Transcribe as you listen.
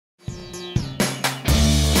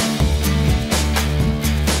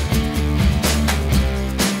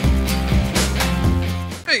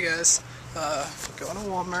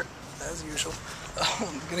Walmart, as usual.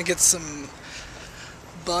 I'm gonna get some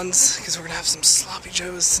buns, because we're gonna have some sloppy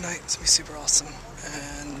joes tonight. It's gonna be super awesome.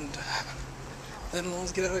 And then we'll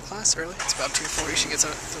get out of class early. It's about 2:40. She gets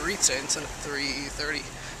out at 3 today instead of 3:30.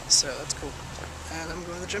 So that's cool. And I'm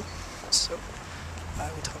going to the gym. So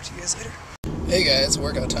I will talk to you guys later. Hey guys,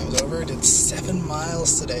 workout time's over. I did 7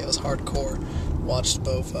 miles today. It was hardcore. Watched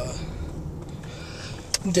both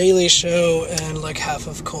Daily Show and like half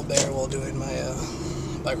of Colbert while doing my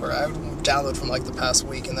bike work. I would download from like the past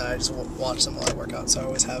week, and then I just watch them while I work out. So I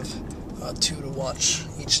always have 2 to watch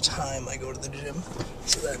each time I go to the gym,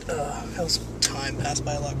 so that helps time pass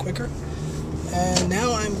by a lot quicker. And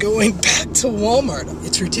now I'm going back to Walmart.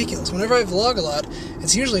 It's ridiculous. Whenever I vlog a lot,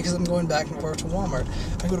 it's usually because I'm going back and forth to Walmart.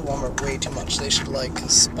 I go to Walmart way too much. They should like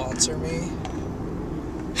sponsor me.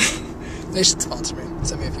 They should sponsor me.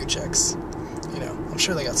 Send me a few checks. You know, I'm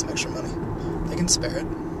sure they got some extra money. They can spare it.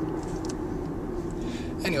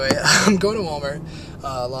 Anyway, I'm going to Walmart.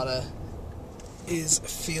 Lana is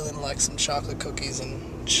feeling like some chocolate cookies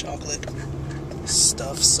and chocolate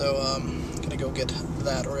stuff, so I'm gonna go get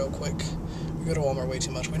that real quick. We go to Walmart way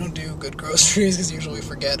too much. We don't do good groceries because usually we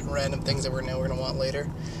forget random things that we know we're gonna want later,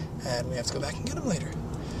 and we have to go back and get them later.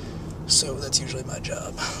 So that's usually my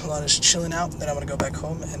job. Lana's chilling out, then I'm gonna go back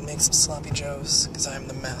home and make some sloppy joes because I'm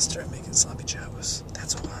the master at making sloppy joes.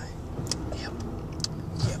 That's why.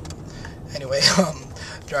 Yep. Anyway,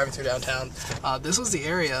 driving through downtown. This was the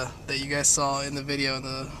area that you guys saw in the video in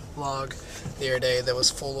the vlog the other day that was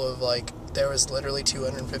full of like, there was literally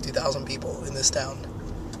 250,000 people in this town.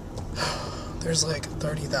 There's like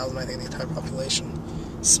 30,000, I think, the entire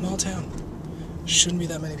population. Small town. Shouldn't be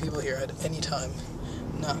that many people here at any time.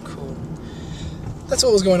 Not cool. That's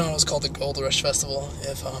what was going on. It was called the Gold Rush Festival.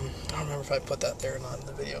 If I don't remember if I put that there or not in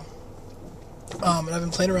the video. And I've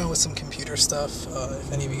been playing around with some computer stuff.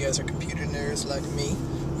 If any of you guys are computer nerds like me,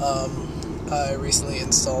 I recently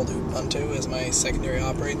installed Ubuntu as my secondary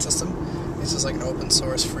operating system. It's just like an open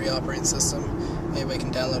source free operating system. Anybody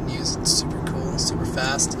can download and use it. It's super cool, super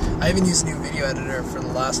fast. I even used a new video editor for the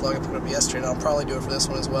last vlog I put up yesterday, and I'll probably do it for this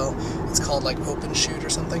one as well. It's called like OpenShoot or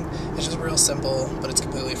something. It's just real simple, but it's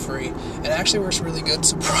completely free. It actually works really good.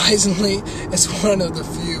 Surprisingly, it's one of the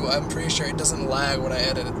few. I'm pretty sure it doesn't lag when I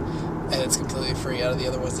edit it, and it's completely free. Out of the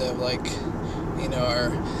other ones that have like, you know,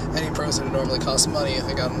 are any pros that normally cost money.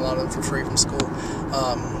 I got a lot of them for free from school.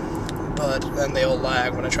 But then they all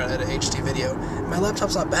lag when I try to edit HD video. My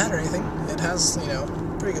laptop's not bad or anything. It has, you know,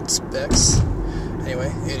 pretty good specs.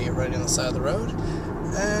 Anyway, idiot right on the side of the road.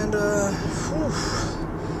 And,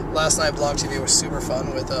 last night Vlog TV was super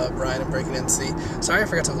fun with Brian and Breaking NC. Sorry I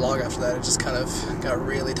forgot to vlog after that. It just kind of got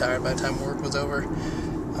really tired by the time work was over.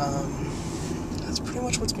 That's pretty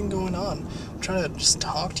much what's been going on. I'm trying to just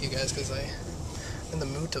talk to you guys because I'm in the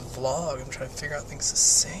mood to vlog. I'm trying to figure out things to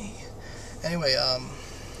say. Anyway,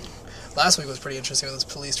 last week was pretty interesting with those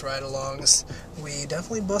police ride-alongs. We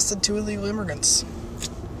definitely busted 2 illegal immigrants.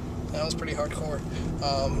 That was pretty hardcore.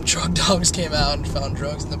 Drug dogs came out and found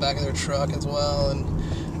drugs in the back of their truck as well, and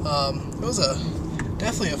it was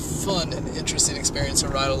definitely a fun and interesting experience to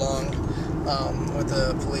ride along with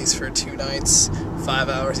the police for 2 nights, 5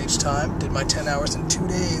 hours each time. Did my 10 hours in 2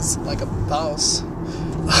 days like a boss.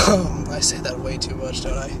 I say that way too much,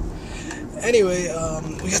 don't I? Anyway,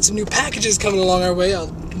 we got some new packages coming along our way.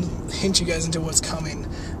 I'll hint you guys into what's coming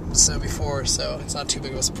so it's not too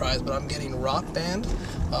big of a surprise, but I'm getting Rock Band.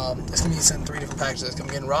 It's going to be sent in 3 different packages. I'm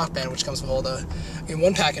getting Rock Band, which comes with all the, in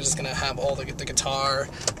one package is going to have all the guitar,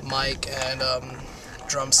 mic, and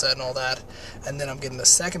drum set and all that, and then I'm getting the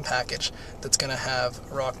second package that's going to have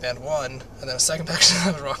Rock Band 1, and then a second package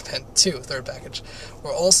that has Rock Band 2, third package.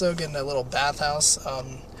 We're also getting a little bathhouse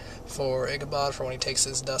for Ichabod for when he takes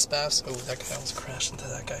his dust baths. Oh, that guy almost crashed into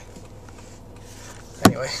that guy.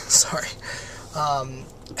 Anyway, sorry.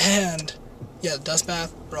 And yeah, dust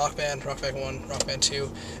bath, Rock Band 1, Rock Band 2.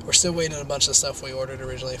 We're still waiting on a bunch of stuff we ordered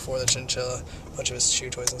originally for the chinchilla, a bunch of his chew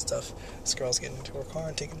toys and stuff. This girl's getting into her car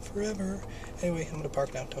and taking forever. Anyway, I'm gonna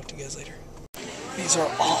park now. Talk to you guys later. These are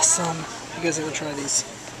awesome. You guys ever try these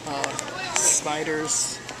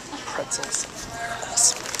Snyder's pretzels? They're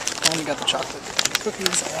awesome. And you got the chocolate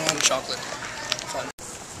cookies and chocolate. Fun.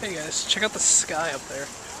 Hey guys, check out the sky up there.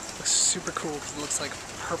 Looks super cool because it looks like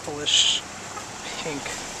purplish pink.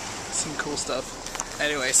 Some cool stuff.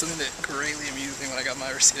 Anyway, something that greatly amused me when I got my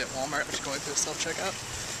receipt at Walmart after going through the self-checkout.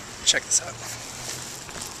 Check this out.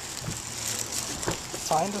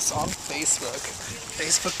 Find us on Facebook.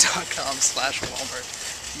 Facebook.com/Walmart.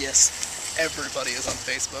 Yes, everybody is on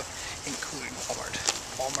Facebook, including Walmart.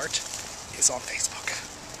 Walmart is on Facebook.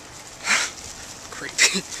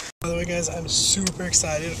 Creepy. By the way, guys, I'm super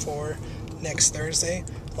excited for next Thursday,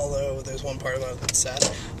 although there's one part about it that's sad.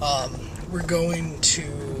 We're going to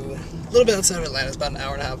a little bit outside of Atlanta. It's about an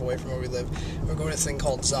hour and a half away from where we live. We're going to this thing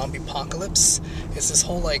called Zombie Apocalypse. It's this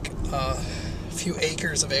whole, like, few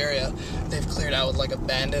acres of area they've cleared out with, like,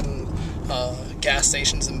 abandoned gas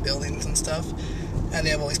stations and buildings and stuff. And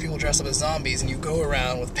they have all these people dressed up as zombies, and you go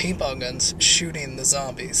around with paintball guns shooting the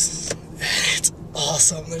zombies. It's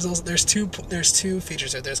awesome. There's two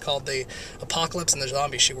features there. There's called the Apocalypse and the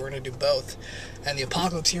Zombie shoot. We're gonna do both. And the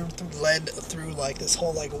Apocalypse, you're led through like this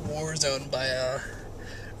whole like war zone by a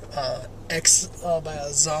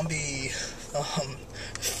zombie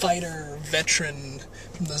fighter veteran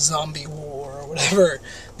from the zombie war or whatever.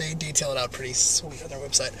 They detail it out pretty sweet on their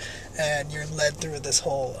website. And you're led through this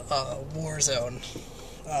whole war zone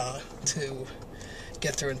to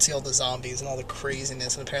get through and see all the zombies and all the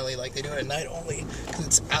craziness. And apparently, like, they do it at night only because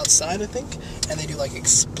it's outside, I think. And they do like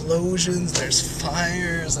explosions. There's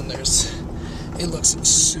fires, and it looks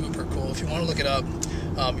super cool. If you want to look it up,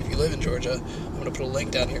 if you live in Georgia, I'm gonna put a link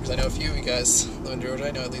down here because I know a few of you guys live in Georgia.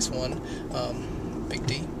 I know at least one. Big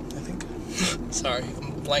D, I think. Sorry,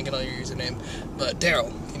 I'm blanking on your username. But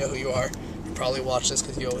Daryl, you know who you are. You probably watch this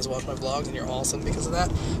because you always watch my vlogs and you're awesome because of that.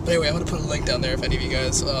 But anyway, I'm going to put a link down there if any of you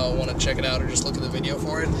guys want to check it out or just look at the video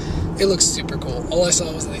for it. It looks super cool. All I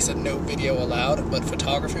saw was that they said no video allowed, but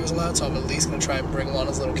photography was allowed, so I'm at least going to try and bring along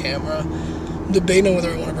his little camera. I'm debating on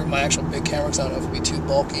whether I want to bring my actual big camera because I don't know if it would be too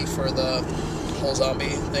bulky for the whole zombie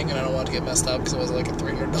thing, and I don't want it to get messed up because it was like a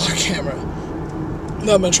 $300 camera.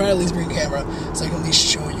 No, I'm going to try to at least bring a camera so I can at least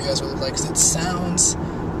show you guys what it looks like, because it sounds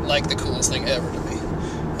like the coolest thing ever to me.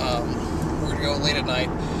 We're going to go late at night,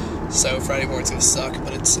 so Friday morning's going to suck,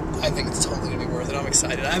 but I think it's totally going to be worth it. I'm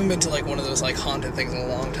excited. I haven't been to like one of those like haunted things in a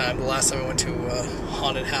long time. The last time I went to a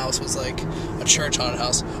haunted house was like a church haunted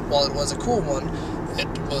house. While it was a cool one, it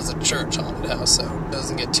was a church haunted house, so it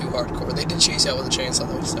doesn't get too hardcore. They did chase you out with a chainsaw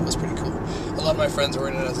though, so that was pretty cool. A lot of my friends were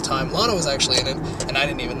in it at the time. Lana was actually in it, and I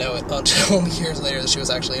didn't even know it until years later that she was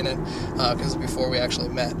actually in it, because before we actually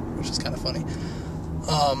met, which is kind of funny.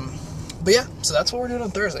 But yeah, so that's what we're doing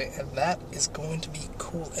on Thursday, and that is going to be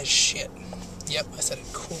cool as shit. Yep, I said it,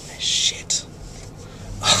 cool as shit.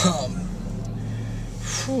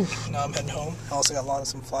 Now I'm heading home. I also got Lana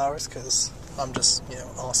some flowers, because I'm just,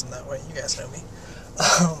 awesome that way. You guys know me.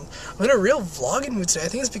 I'm in a real vlogging mood today. I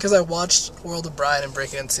think it's because I watched World of Brian and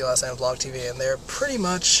Breaking Into last night on Vlog TV, and they're pretty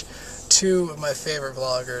much two of my favorite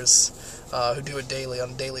vloggers who do it daily,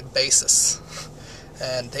 on a daily basis.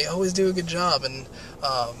 And they always do a good job, and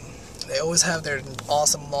they always have their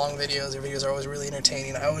awesome long videos. Their videos are always really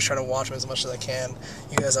entertaining. I always try to watch them as much as I can.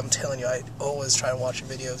 You guys, I'm telling you, I always try to watch your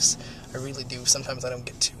videos. I really do. Sometimes I don't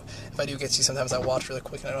get to. If I do get to, sometimes I watch really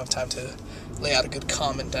quick and I don't have time to lay out a good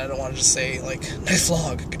comment. And I don't want to just say, like, nice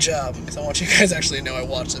vlog, good job, because I want you guys actually to know I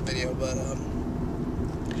watched the video. But,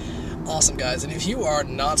 awesome, guys. And if you are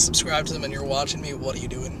not subscribed to them and you're watching me, what are you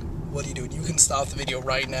doing? What are you doing? You can stop the video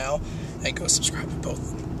right now and go subscribe to both of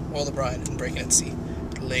them. World of Brian and Breaking Into C.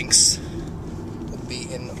 Links will be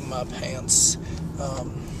in my pants. I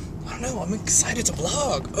don't know, I'm excited to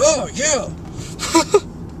vlog. Oh, yeah!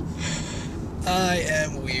 I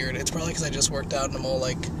am weird. It's probably because I just worked out and I'm all,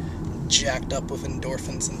 like, jacked up with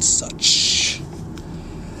endorphins and such.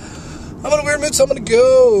 I'm in a weird mood, so I'm gonna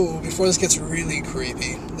go before this gets really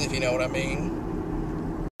creepy, if you know what I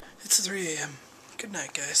mean. It's 3 a.m. Good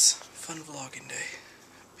night, guys. Fun vlogging day.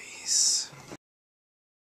 Peace.